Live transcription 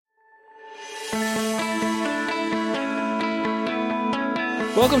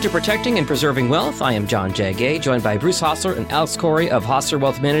Welcome to Protecting and Preserving Wealth. I am John J. Gay, joined by Bruce Hossler and Alex Corey of Hossler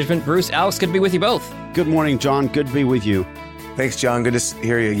Wealth Management. Bruce, Alex, good to be with you both. Good morning, John. Good to be with you. Thanks, John. Good to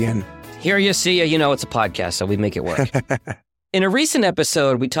hear you again. Hear you, see you. You know it's a podcast, so we make it work. In a recent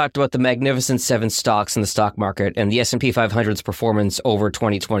episode, we talked about the Magnificent Seven stocks in the stock market and the S&P 500's performance over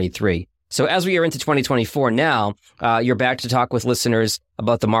 2023. So as we are into 2024 now, you're back to talk with listeners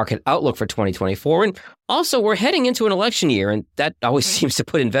about the market outlook for 2024. And also, we're heading into an election year, and that always seems to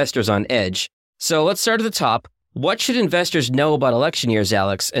put investors on edge. So let's start at the top. What should investors know about election years,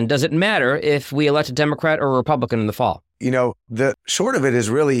 Alex? And does it matter if we elect a Democrat or a Republican in the fall? You know, the short of it is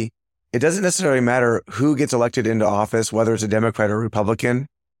really, it doesn't necessarily matter who gets elected into office, whether it's a Democrat or Republican.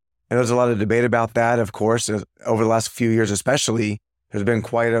 And there's a lot of debate about that, of course, over the last few years especially. There's been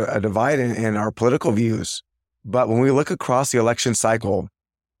quite a divide in our political views. But when we look across the election cycle,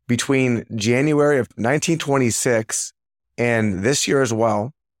 between January of 1926 and this year as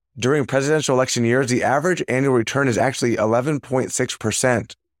well, during presidential election years, the average annual return is actually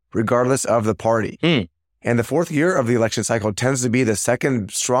 11.6%, regardless of the party. And the fourth year of the election cycle tends to be the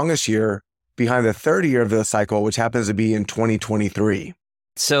second strongest year behind the third year of the cycle, which happens to be in 2023.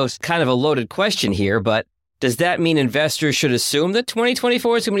 So it's kind of a loaded question here, but does that mean investors should assume that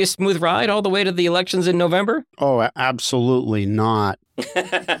 2024 is going to be a smooth ride all the way to the elections in November? Oh, absolutely not.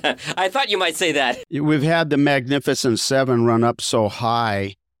 I thought you might say that. We've had the Magnificent Seven run up so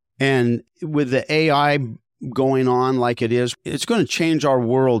high, and with the AI going on like it is, it's going to change our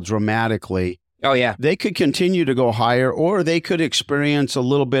world dramatically. Oh, yeah. They could continue to go higher, or they could experience a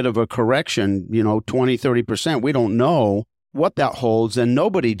little bit of a correction, 20, 30%. We don't know what that holds, and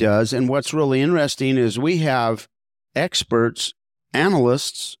nobody does. And what's really interesting is we have experts,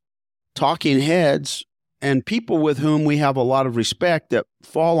 analysts, talking heads, and people with whom we have a lot of respect that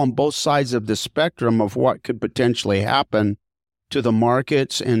fall on both sides of the spectrum of what could potentially happen to the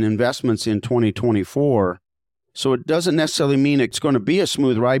markets and investments in 2024. So it doesn't necessarily mean it's going to be a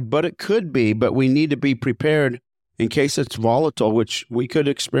smooth ride, but it could be. But we need to be prepared in case it's volatile, which we could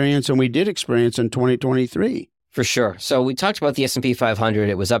experience, and we did experience in 2023. For sure. So we talked about the S&P 500.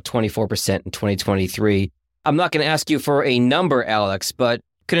 It was up 24% in 2023. I'm not going to ask you for a number, Alex, but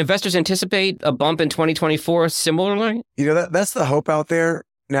could investors anticipate a bump in 2024 similarly? You know, that's the hope out there.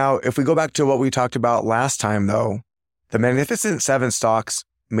 Now, if we go back to what we talked about last time, though, the Magnificent Seven stocks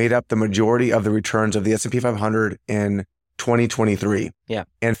made up the majority of the returns of the S&P 500 in 2023. Yeah.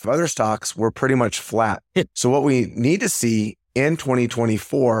 And other stocks were pretty much flat. So what we need to see in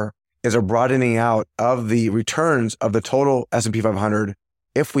 2024 is a broadening out of the returns of the total S&P 500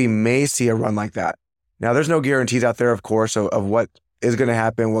 if we may see a run like that. Now, there's no guarantees out there, of course, of what is going to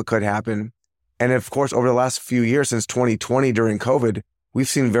happen, what could happen. And of course, over the last few years, since 2020 during COVID, we've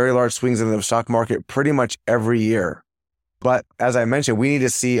seen very large swings in the stock market pretty much every year. But as I mentioned, we need to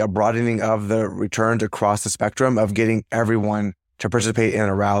see a broadening of the returns across the spectrum of getting everyone to participate in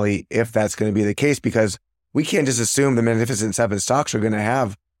a rally if that's going to be the case, because we can't just assume the Magnificent Seven stocks are going to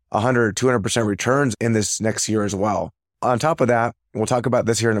have 100, 200% returns in this next year as well. On top of that, we'll talk about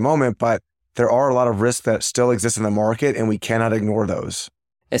this here in a moment, but there are a lot of risks that still exist in the market, and we cannot ignore those.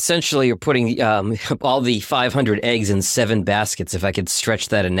 Essentially, you're putting all the 500 eggs in 7 baskets, if I could stretch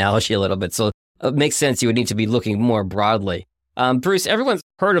that analogy a little bit. So it makes sense you would need to be looking more broadly. Bruce, everyone's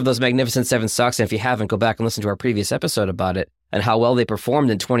heard of those Magnificent Seven stocks, and if you haven't, go back and listen to our previous episode about it and how well they performed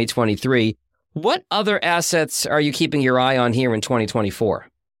in 2023. What other assets are you keeping your eye on here in 2024?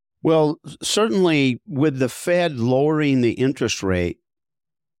 Well, certainly with the Fed lowering the interest rate,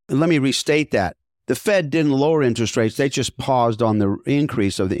 let me restate that. The Fed didn't lower interest rates. They just paused on the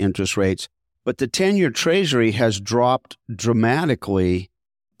increase of the interest rates. But the 10-year Treasury has dropped dramatically,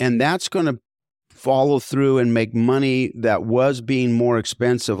 and that's going to follow through and make money that was being more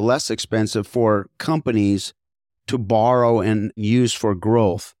expensive, less expensive for companies to borrow and use for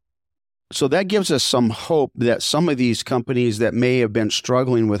growth. So that gives us some hope that some of these companies that may have been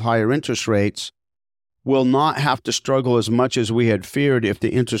struggling with higher interest rates will not have to struggle as much as we had feared if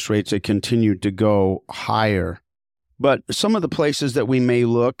the interest rates had continued to go higher. But some of the places that we may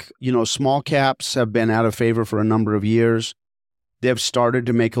look, small caps have been out of favor for a number of years. They've started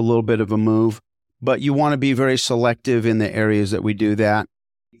to make a little bit of a move, but you want to be very selective in the areas that we do that.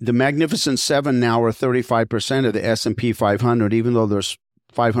 The Magnificent Seven now are 35% of the S&P 500, even though there's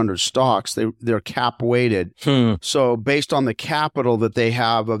 500 stocks, they're cap weighted. So based on the capital that they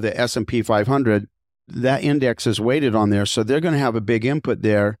have of the S&P 500, that index is weighted on there. So they're going to have a big input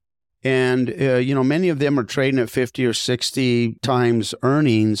there. And, many of them are trading at 50 or 60 times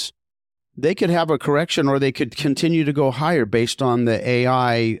earnings. They could have a correction or they could continue to go higher based on the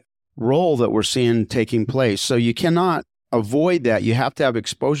AI roll that we're seeing taking place. So you cannot avoid that. You have to have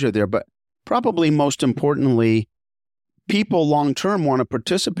exposure there. But probably most importantly, people long-term want to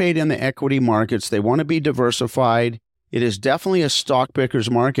participate in the equity markets. They want to be diversified. It is definitely a stock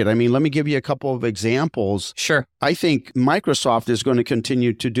picker's market. I mean, let me give you a couple of examples. Sure. I think Microsoft is going to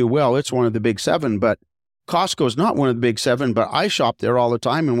continue to do well. It's one of the big seven, but Costco is not one of the big seven, but I shop there all the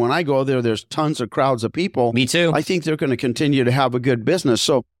time. And when I go there, there's tons of crowds of people. Me too. I think they're going to continue to have a good business.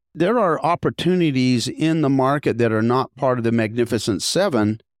 So there are opportunities in the market that are not part of the Magnificent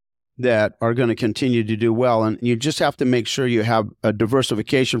Seven that are going to continue to do well. And you just have to make sure you have a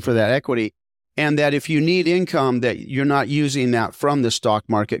diversification for that equity. And that if you need income, that you're not using that from the stock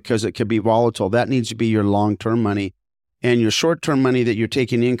market because it could be volatile. That needs to be your long-term money. And your short-term money that you're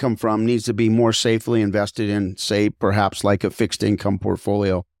taking income from needs to be more safely invested in, say, perhaps like a fixed income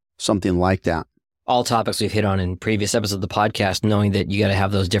portfolio, something like that. All topics we've hit on in previous episodes of the podcast, knowing that you got to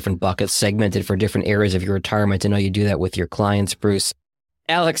have those different buckets segmented for different areas of your retirement. I know you do that with your clients, Bruce.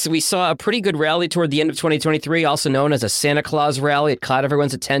 Alex, we saw a pretty good rally toward the end of 2023, also known as a Santa Claus rally. It caught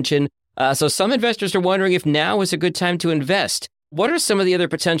everyone's attention. So some investors are wondering if now is a good time to invest. What are some of the other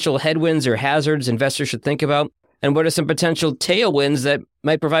potential headwinds or hazards investors should think about? And what are some potential tailwinds that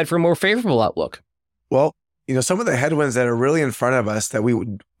might provide for a more favorable outlook? Well, some of the headwinds that are really in front of us that we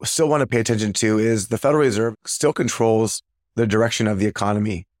would still want to pay attention to is the Federal Reserve still controls the direction of the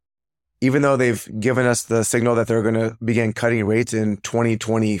economy. Even though they've given us the signal that they're going to begin cutting rates in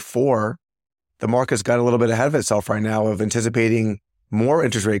 2024, the market's got a little bit ahead of itself right now of anticipating more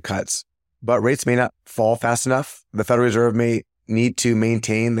interest rate cuts, but rates may not fall fast enough. The Federal Reserve may need to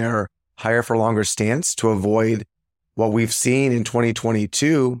maintain their higher for longer stance to avoid what we've seen in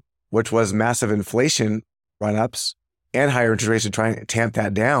 2022, which was massive inflation run-ups and higher interest rates to try and tamp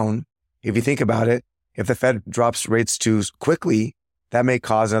that down. If you think about it, if the Fed drops rates too quickly, that may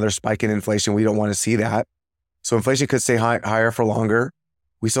cause another spike in inflation. We don't want to see that. So inflation could stay higher for longer.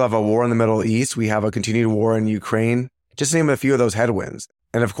 We still have a war in the Middle East. We have a continued war in Ukraine. Just to name a few of those headwinds.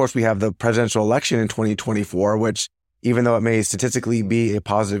 And of course, we have the presidential election in 2024, which even though it may statistically be a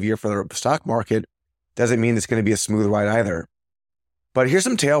positive year for the stock market, doesn't mean it's going to be a smooth ride either. But here's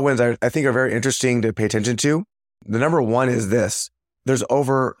some tailwinds I think are very interesting to pay attention to. The number one is this. There's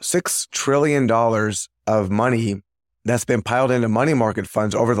over $6 trillion of money that's been piled into money market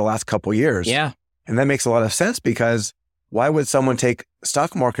funds over the last couple of years. Yeah. And that makes a lot of sense because why would someone take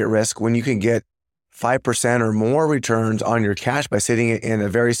stock market risk when you can get 5% or more returns on your cash by sitting in a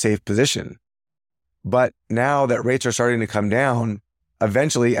very safe position? But now that rates are starting to come down,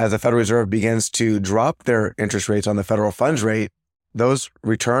 eventually as the Federal Reserve begins to drop their interest rates on the federal funds rate, those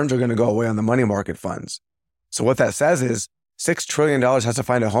returns are going to go away on the money market funds. So what that says is $6 trillion has to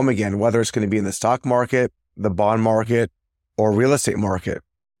find a home again, whether it's going to be in the stock market, the bond market, or real estate market.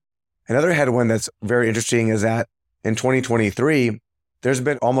 Another headwind that's very interesting is that in 2023, there's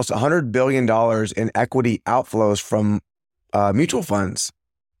been almost $100 billion in equity outflows from mutual funds.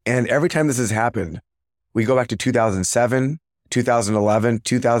 And every time this has happened, we go back to 2007, 2011,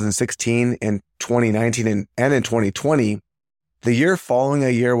 2016, and 2019, and in 2020, the year following a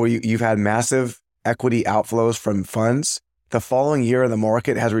year where you've had massive equity outflows from funds, the following year the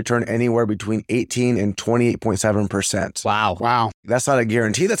market has returned anywhere between 18 and 28.7%. Wow. That's not a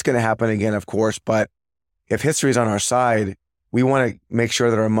guarantee that's going to happen again, of course, but if history is on our side, we want to make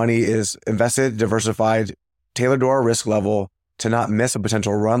sure that our money is invested, diversified, tailored to our risk level to not miss a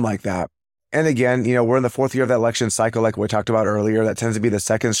potential run like that. And again, we're in the fourth year of that election cycle, like we talked about earlier. That tends to be the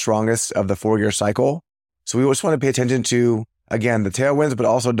second strongest of the 4-year cycle. So we just want to pay attention to, again, the tailwinds, but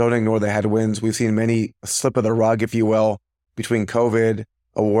also don't ignore the headwinds. We've seen many slip of the rug, if you will, between COVID,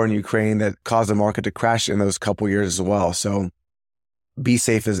 a war in Ukraine that caused the market to crash in those couple years as well. So be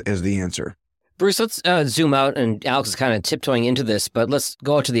safe is the answer. Bruce, let's zoom out, and Alex is kind of tiptoeing into this, but let's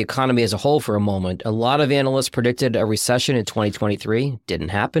go out to the economy as a whole for a moment. A lot of analysts predicted a recession in 2023. Didn't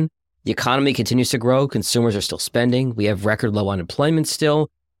happen. The economy continues to grow. Consumers are still spending. We have record low unemployment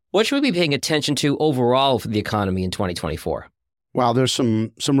still. What should we be paying attention to overall for the economy in 2024? Wow, there's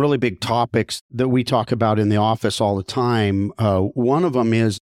some really big topics that we talk about in the office all the time. One of them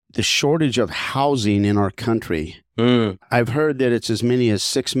is the shortage of housing in our country. I've heard that it's as many as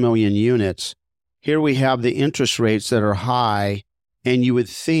 6 million units. Here we have the interest rates that are high, and you would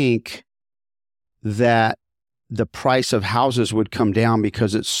think that the price of houses would come down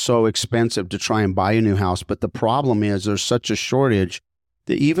because it's so expensive to try and buy a new house. But the problem is there's such a shortage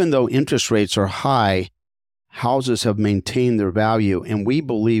that even though interest rates are high, houses have maintained their value. And we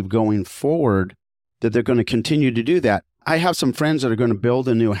believe going forward that they're going to continue to do that. I have some friends that are going to build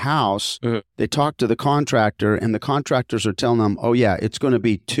a new house. Mm-hmm. They talk to the contractor, and the contractors are telling them, oh, yeah, it's going to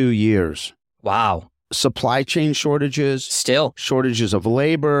be 2 years. Wow. Supply chain shortages. Still. Shortages of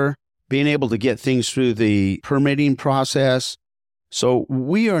labor, being able to get things through the permitting process. So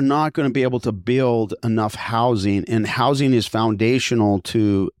we are not going to be able to build enough housing, and housing is foundational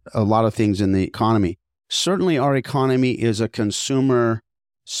to a lot of things in the economy. Certainly our economy is a consumer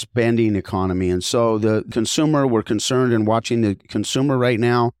spending economy. And so the consumer, we're concerned in watching the consumer right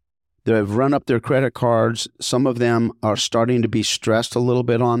now. They've run up their credit cards. Some of them are starting to be stressed a little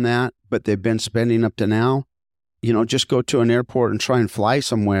bit on that, but they've been spending up to now. You know, just go to an airport and try and fly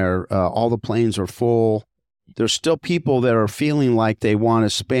somewhere. All the planes are full. There's still people that are feeling like they want to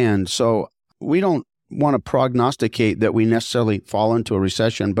spend. So we don't want to prognosticate that we necessarily fall into a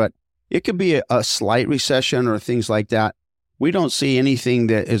recession, but it could be a slight recession or things like that. We don't see anything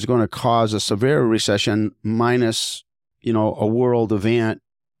that is going to cause a severe recession minus, a world event,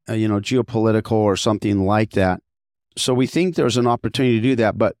 geopolitical or something like that. So we think there's an opportunity to do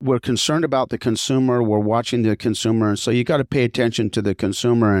that, but we're concerned about the consumer. We're watching the consumer. And so you got to pay attention to the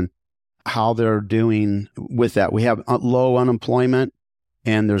consumer and how they're doing with that. We have low unemployment,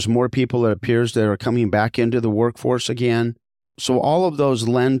 and there's more people, it appears, that are coming back into the workforce again. So all of those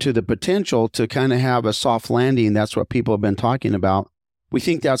lend to the potential to kind of have a soft landing. That's what people have been talking about. We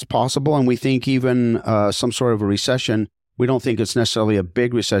think that's possible, and we think even some sort of a recession. We don't think it's necessarily a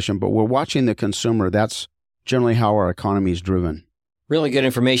big recession, but we're watching the consumer. That's generally how our economy is driven. Really good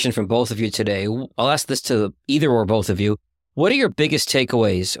information from both of you today. I'll ask this to either or both of you. What are your biggest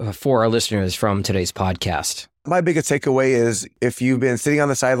takeaways for our listeners from today's podcast? My biggest takeaway is if you've been sitting on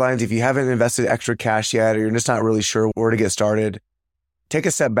the sidelines, if you haven't invested extra cash yet, or you're just not really sure where to get started, take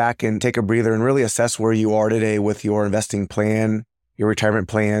a step back and take a breather and really assess where you are today with your investing plan, your retirement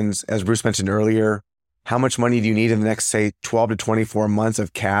plans. As Bruce mentioned earlier, how much money do you need in the next, say, 12 to 24 months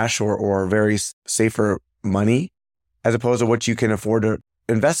of cash or very safer money, as opposed to what you can afford to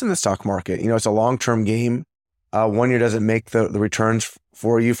invest in the stock market? It's a long-term game. 1 year doesn't make the returns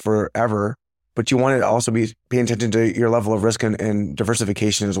for you forever, but you want to also be paying attention to your level of risk and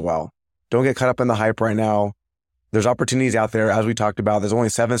diversification as well. Don't get caught up in the hype right now. There's opportunities out there. As we talked about, there's only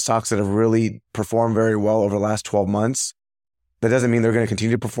 7 stocks that have really performed very well over the last 12 months. That doesn't mean they're going to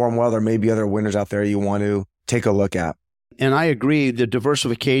continue to perform well. There may be other winners out there you want to take a look at. And I agree, the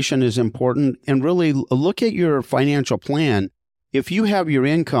diversification is important. And really look at your financial plan. If you have your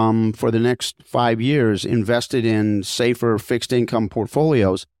income for the next 5 years invested in safer fixed income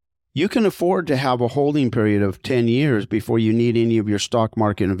portfolios, you can afford to have a holding period of 10 years before you need any of your stock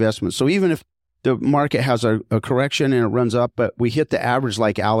market investments. So even if the market has a correction and it runs up, but we hit the average,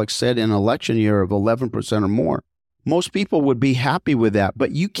 like Alex said, in an election year of 11% or more, most people would be happy with that.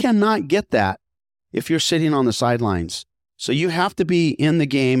 But you cannot get that if you're sitting on the sidelines. So you have to be in the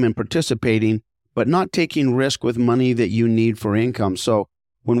game and participating, but not taking risk with money that you need for income. So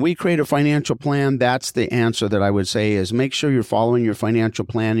when we create a financial plan, that's the answer that I would say is make sure you're following your financial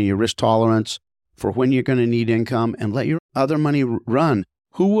plan and your risk tolerance for when you're going to need income, and let your other money run.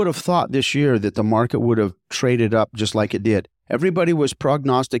 Who would have thought this year that the market would have traded up just like it did? Everybody was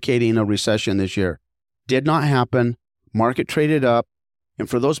prognosticating a recession this year. Did not happen. Market traded up. And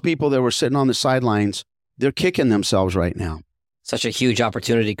for those people that were sitting on the sidelines, they're kicking themselves right now. Such a huge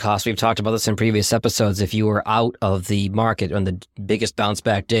opportunity cost. We've talked about this in previous episodes. If you were out of the market on the biggest bounce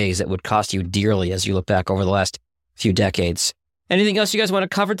back days, it would cost you dearly as you look back over the last few decades. Anything else you guys want to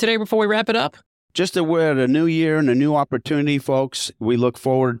cover today before we wrap it up? Just that we're at a new year and a new opportunity, folks. We look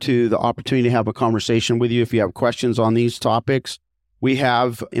forward to the opportunity to have a conversation with you. If you have questions on these topics, we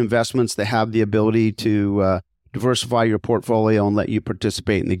have investments that have the ability to diversify your portfolio and let you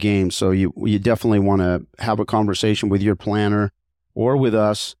participate in the game. So you definitely want to have a conversation with your planner or with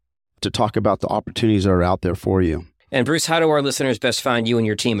us to talk about the opportunities that are out there for you. And Bruce, how do our listeners best find you and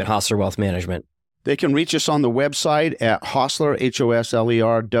your team at Hostler Wealth Management? They can reach us on the website at Hostler,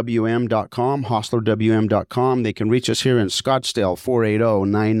 HOSLERWM.com, HostlerWM.com. They can reach us here in Scottsdale,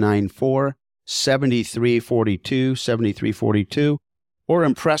 480-994-7342, or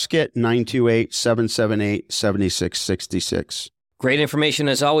in Prescott, 928-778-7666. Great information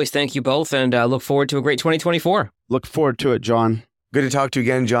as always. Thank you both, and look forward to a great 2024. Look forward to it, John. Good to talk to you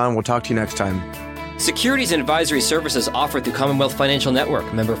again, John. We'll talk to you next time. Securities and advisory services offered through Commonwealth Financial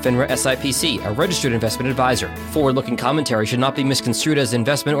Network, member FINRA SIPC, a registered investment advisor. Forward-looking commentary should not be misconstrued as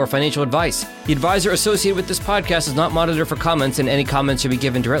investment or financial advice. The advisor associated with this podcast is not monitored for comments, and any comments should be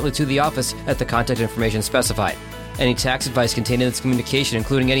given directly to the office at the contact information specified. Any tax advice contained in this communication,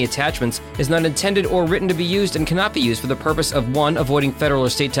 including any attachments, is not intended or written to be used and cannot be used for the purpose of 1. Avoiding federal or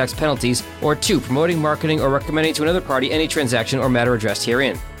state tax penalties, or 2. Promoting, marketing, or recommending to another party any transaction or matter addressed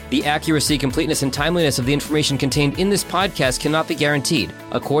herein. The accuracy, completeness, and timeliness of the information contained in this podcast cannot be guaranteed.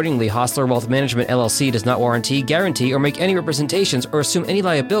 Accordingly, Hostler Wealth Management, LLC does not warranty, guarantee, or make any representations or assume any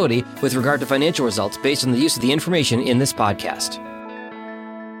liability with regard to financial results based on the use of the information in this podcast.